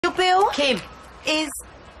Your bill, Kim, is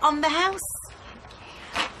on the house.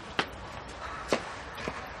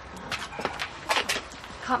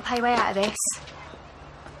 Can't pay way out of this.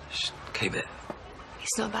 Just keep it.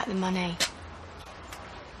 It's not about the money.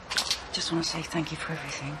 just want to say thank you for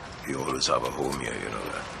everything. You always have a home here, you know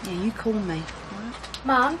that. Yeah, you call me, all right?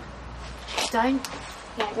 Mum, don't.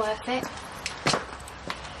 It ain't worth it.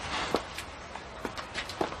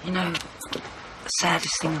 You know, the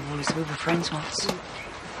saddest thing of all is we were friends once.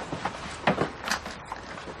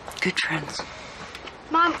 Good friends.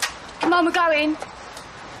 Mum, we're going.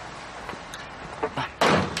 Bye.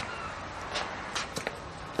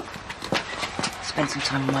 Spend some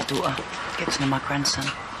time with my daughter. Get to know my grandson.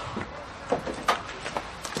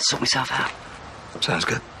 Sort myself out. Sounds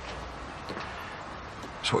good.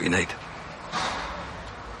 That's what you need.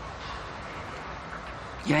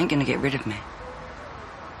 You ain't gonna get rid of me.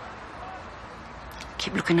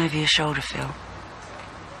 Keep looking over your shoulder, Phil.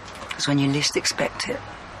 Because when you least expect it,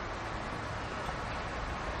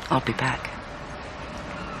 I'll be back.